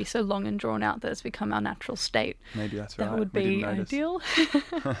just maybe so long and drawn out that it's become our natural state. Maybe that's right. That would be ideal.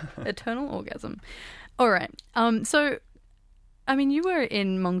 Eternal orgasm. All right. So, you were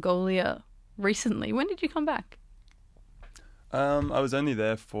in Mongolia recently. When did you come back? I was only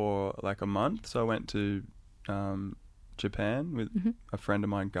there for a month. So I went to Japan with a friend of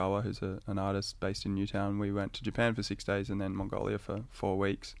mine, Gawa, who's an artist based in Newtown. We went to Japan for 6 days and then Mongolia for 4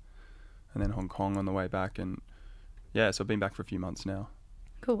 weeks. And then Hong Kong on the way back, and so I've been back for a few months now.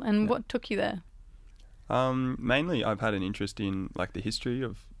 Cool. And what took you there? Mainly, I've had an interest in the history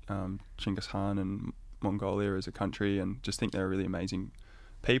of Genghis Khan and Mongolia as a country, and just think they're really amazing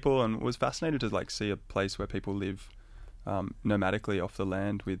people. And was fascinated to see a place where people live nomadically off the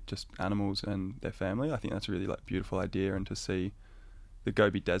land with just animals and their family. I think that's a really beautiful idea, and to see the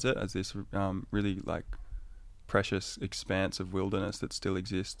Gobi Desert as this really precious expanse of wilderness that still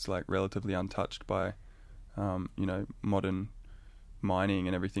exists, relatively untouched by modern mining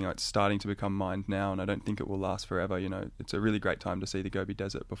and everything. It's starting to become mined now, and I don't think it will last forever. It's a really great time to see the Gobi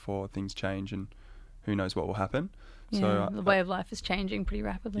Desert before things change, and who knows what will happen. Yeah, the way of life is changing pretty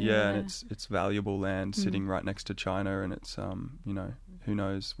rapidly. Yeah, and it's valuable land sitting right next to China, and it's who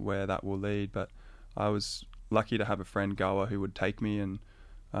knows where that will lead. But I was lucky to have a friend, Gawa, who would take me and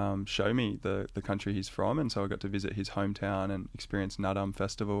show me the country he's from, and so I got to visit his hometown and experience Nadam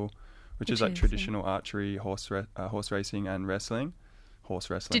Festival, which is traditional archery, horse racing, and wrestling. Horse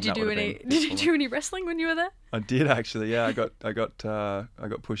wrestling. Did you do any wrestling when you were there? I did actually. Yeah, I got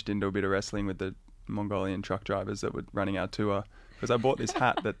pushed into a bit of wrestling with the Mongolian truck drivers that were running our tour, because I bought this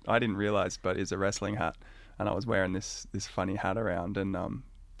hat that I didn't realize but is a wrestling hat, and I was wearing this funny hat around, and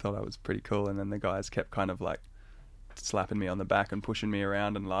thought I was pretty cool, and then the guys kept kind of slapping me on the back and pushing me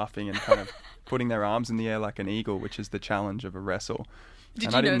around and laughing and kind of putting their arms in the air like an eagle, which is the challenge of a wrestle.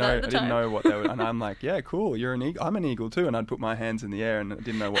 I didn't know what they were, and I'm like, yeah, cool, you're an eagle, I'm an eagle too, and I'd put my hands in the air and I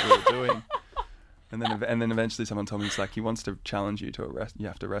didn't know what we were doing. And then eventually someone told me, it's he wants to challenge you to you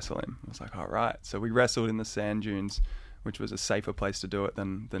have to wrestle him. I was like, all right. So we wrestled in the sand dunes, which was a safer place to do it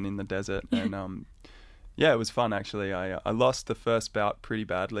than in the desert. And it was fun actually. I lost the first bout pretty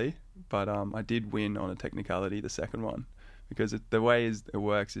badly, but I did win on a technicality the second one, because the way it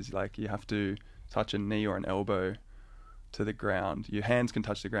works is you have to touch a knee or an elbow to the ground. Your hands can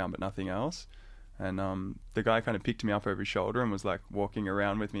touch the ground but nothing else. And the guy kind of picked me up over his shoulder and was walking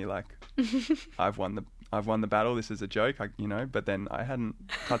around with me I've won the battle, this is a joke, but then I hadn't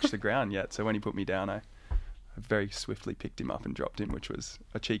touched the ground yet. So when he put me down, I very swiftly picked him up and dropped him, which was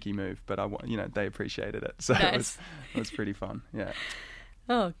a cheeky move, but they appreciated it, so Nice. it was pretty fun. Yeah,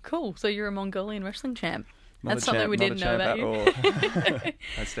 Oh, cool. So you're a Mongolian wrestling champ. Not That's a something champ, we not didn't a know champ about at you.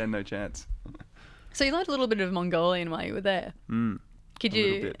 all. I stand no chance. So you learned a little bit of Mongolian while you were there. Could a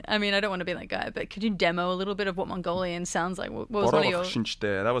little you? bit. I mean, I don't want to be that guy, but could you demo a little bit of what Mongolian sounds like? What was one of your?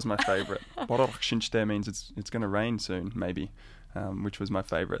 That was my favourite. Bororkshinchte means it's going to rain soon, maybe, which was my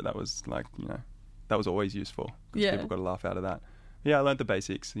favourite. That was that was always useful. 'Cause Yeah. people got a laugh out of that. Yeah, I learned the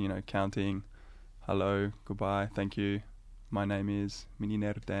basics. Counting, hello, goodbye, thank you, my name is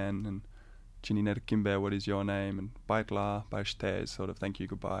Mininerdan, and Chininerkimbe, what is your name, and Baikla, Baishte is sort of thank you,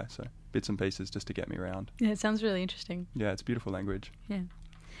 goodbye. So bits and pieces just to get me around. Yeah, it sounds really interesting. Yeah, it's a beautiful language. Yeah.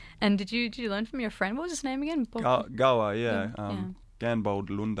 And did you learn from your friend? What was his name again? Gawa, yeah. Yeah. Ganbold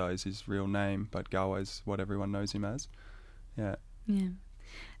Lunda is his real name, but Gawa is what everyone knows him as. Yeah. Yeah.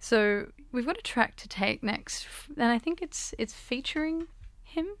 So we've got a track to take next, and I think it's featuring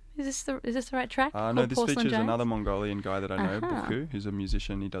him. Is this the right track? No, Called this Porcelain features Giants? another Mongolian guy that I know, Uh-huh. Buku, who's a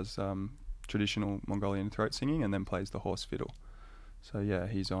musician. He does traditional Mongolian throat singing and then plays the horse fiddle. So yeah,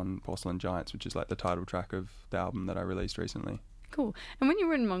 he's on Porcelain Giants, which is like the title track of the album that I released recently. Cool. And when you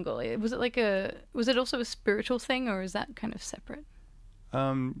were in Mongolia, was it also a spiritual thing, or is that kind of separate?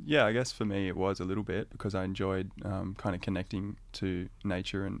 Yeah, I guess for me it was a little bit because I enjoyed kind of connecting to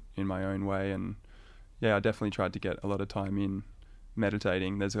nature and in my own way, and yeah, I definitely tried to get a lot of time in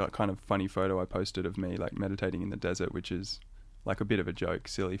meditating. There's a kind of funny photo I posted of me like meditating in the desert, which is like a bit of a joke,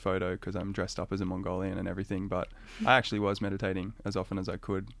 silly photo because I'm dressed up as a Mongolian and everything, but I actually was meditating as often as I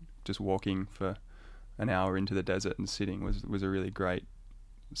could. Just walking for an hour into the desert and sitting was a really great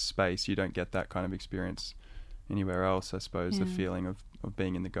space. You don't get that kind of experience anywhere else, I suppose. The feeling of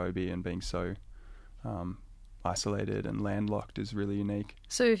being in the Gobi and being so isolated and landlocked is really unique.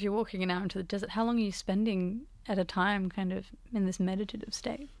 So if you're walking an hour into the desert, how long are you spending at a time kind of in this meditative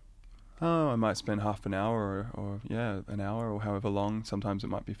state? Oh, I might spend half an hour or an hour or however long. Sometimes it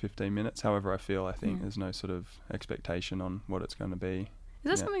might be 15 minutes. However I feel, I think. There's no sort of expectation on what it's going to be. Is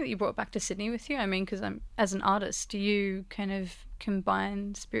that something that you brought back to Sydney with you? I mean, because as an artist, do you kind of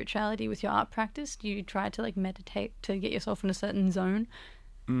combine spirituality with your art practice? Do you try to like meditate to get yourself in a certain zone?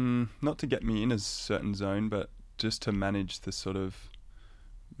 Not to get me in a certain zone, but just to manage the sort of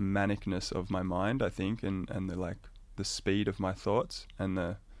manicness of my mind, I think, and the speed of my thoughts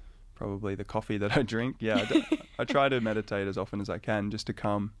and probably the coffee that I drink. Yeah, I try to meditate as often as I can just to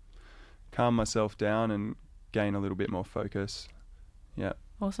calm myself down and gain a little bit more focus. Yeah.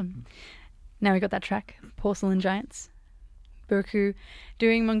 Awesome. Now we got that track, Porcelain Giants. Burku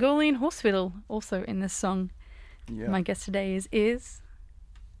doing Mongolian horse fiddle also in this song. Yeah. My guest today is Iz.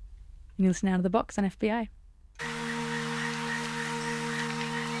 You listen Out of the Box on FBI.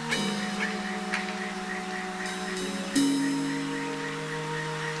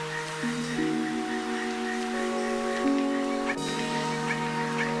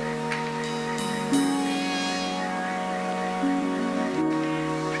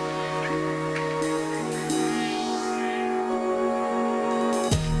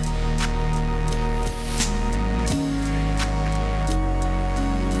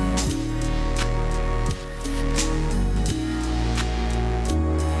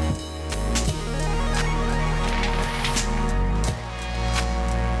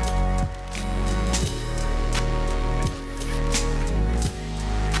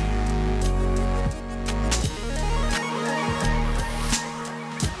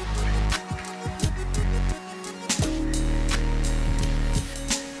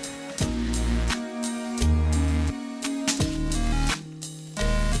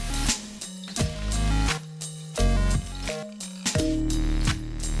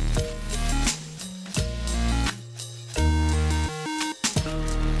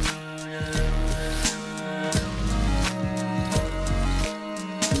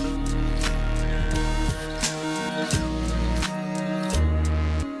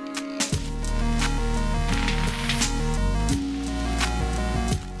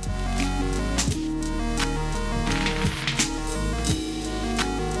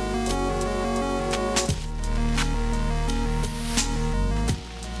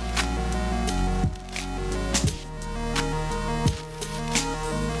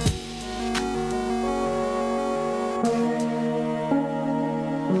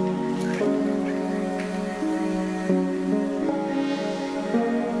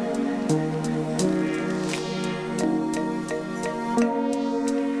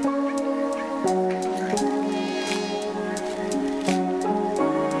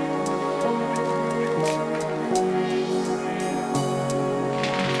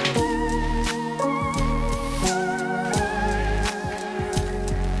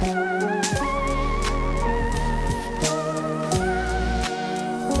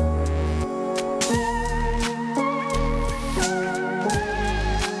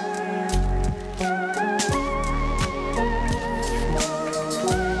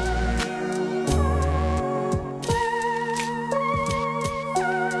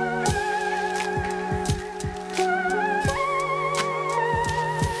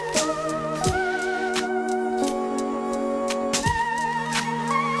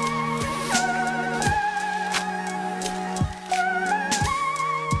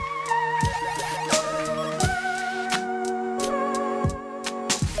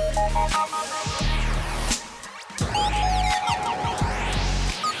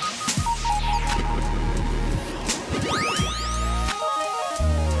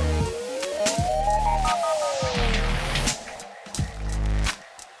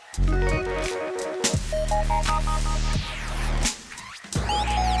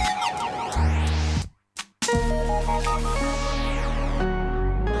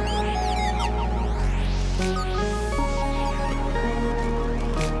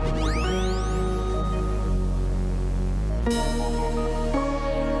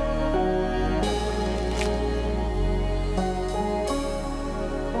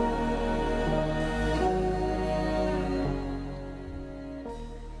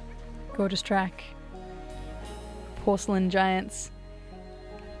 Gorgeous track. Porcelain Giants.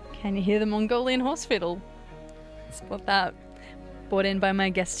 Can you hear the Mongolian horse fiddle? Spot that. Brought in by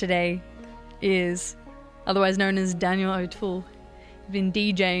my guest today is otherwise known as Daniel O'Toole. He's been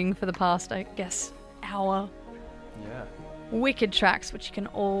DJing for the past, I guess, hour. Yeah. Wicked tracks, which you can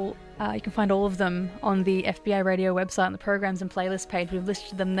find all of them on the FBI Radio website on the programs and playlist page. We've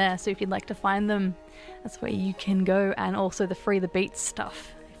listed them there, so if you'd like to find them, that's where you can go. And also the Free the Beats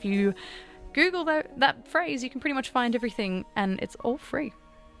stuff. If you Google that phrase, you can pretty much find everything, and it's all free.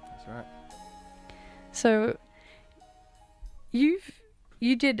 That's right. So you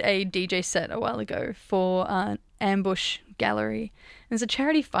did a DJ set a while ago for Ambush Gallery. There's a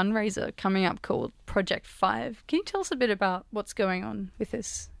charity fundraiser coming up called Project 5. Can you tell us a bit about what's going on with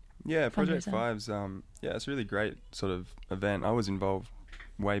this? Yeah, Project fundraiser? 5's, it's a really great sort of event. I was involved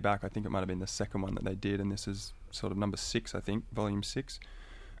way back. I think it might have been the second one that they did, and this is sort of number 6, I think, volume 6.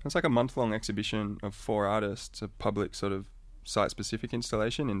 And it's like a month-long exhibition of 4 artists, a public sort of site-specific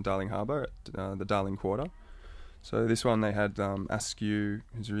installation in Darling Harbour at the Darling Quarter. So this one they had Askew,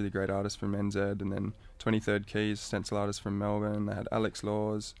 who's a really great artist from NZ, and then 23rd Keys, stencil artist from Melbourne. They had Alex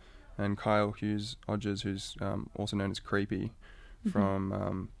Laws and Kyle Hughes Odgers, who's also known as Creepy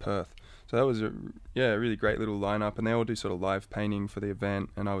from Perth. So that was a really great little lineup, and they all do sort of live painting for the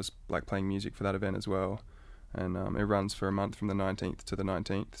event, and I was like playing music for that event as well. And it runs for a month from the 19th to the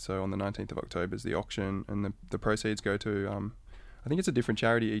 19th. So on the 19th of October is the auction, and the proceeds go to, I think it's a different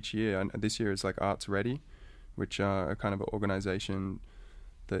charity each year, and this year it's like Arts Ready, which are a kind of an organisation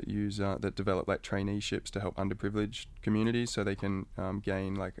that that develop like traineeships to help underprivileged communities, so they can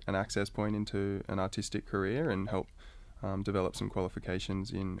gain like an access point into an artistic career and help develop some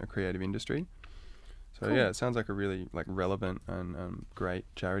qualifications in a creative industry. So Cool. yeah, it sounds like a really like relevant and great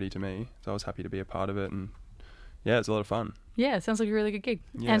charity to me. So I was happy to be a part of it, and yeah, it's a lot of fun. Yeah, it sounds like a really good gig.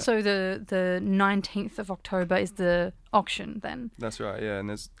 Yeah. And so the 19th of October is the auction then? That's right, yeah.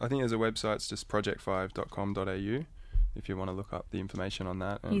 And I think there's a website, it's just project5.com.au if you want to look up the information on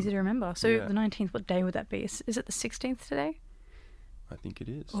that. And Easy to remember. So yeah. the 19th, what day would that be? Is it the 16th today? I think it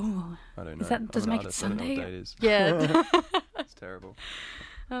is. Oh, I don't know. does it I'm an make it artist, I don't know Sunday? what day it is. Yeah. It's terrible.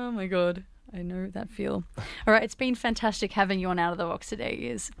 Oh my God. I know that feel. All right, it's been fantastic having you on Out of the Box today,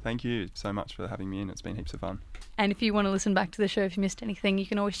 Iz. Thank you so much for having me in. It's been heaps of fun. And if you want to listen back to the show if you missed anything, you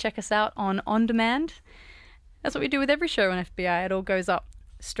can always check us out on demand. That's what we do with every show on FBI. It all goes up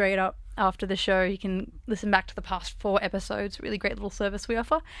straight up after the show. You can listen back to the past 4 episodes. Really great little service we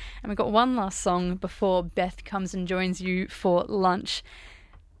offer. And we've got one last song before Beth comes and joins you for lunch.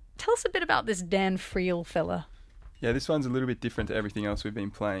 Tell us a bit about this Dan Friel fella. Yeah, this one's a little bit different to everything else we've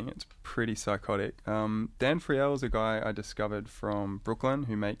been playing. It's pretty psychotic. Dan Friel is a guy I discovered from Brooklyn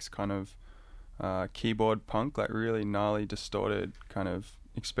who makes kind of keyboard punk, like really gnarly, distorted, kind of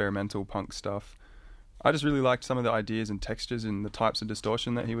experimental punk stuff. I just really liked some of the ideas and textures and the types of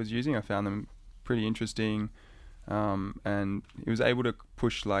distortion that he was using. I found them pretty interesting, and he was able to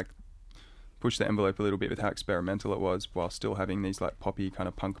push the envelope a little bit with how experimental it was while still having these like poppy kind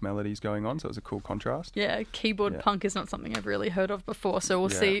of punk melodies going on. So it was a cool contrast. Yeah, keyboard Yeah. punk is not something I've really heard of before, so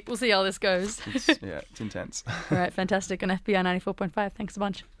we'll Yeah. see how this goes. It's intense. All right, fantastic. On FBI 94.5. Thanks a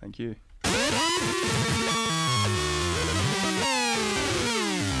bunch. Thank you.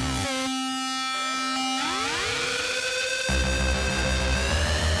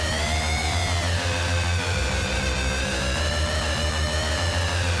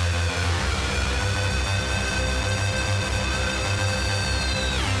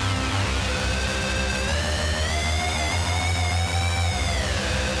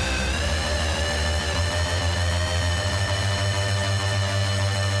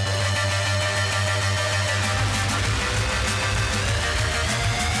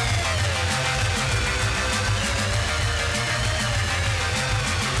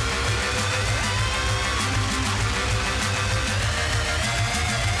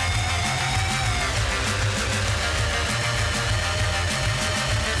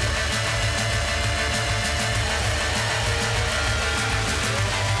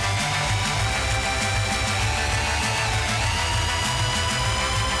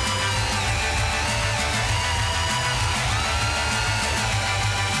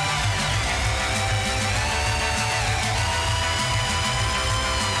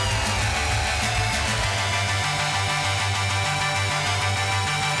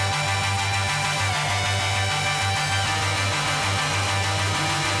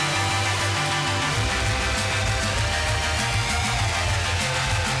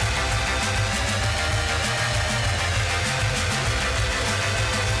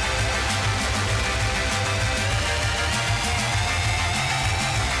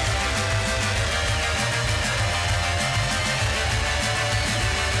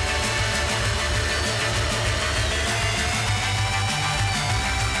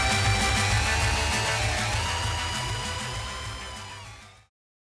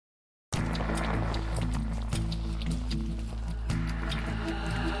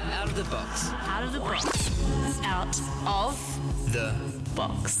 of the box. Out of the box. Out of The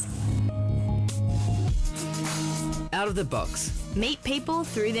box. Out of the Box Meet people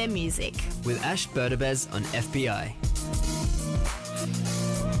through their music. with Ash Berdabez on FBI.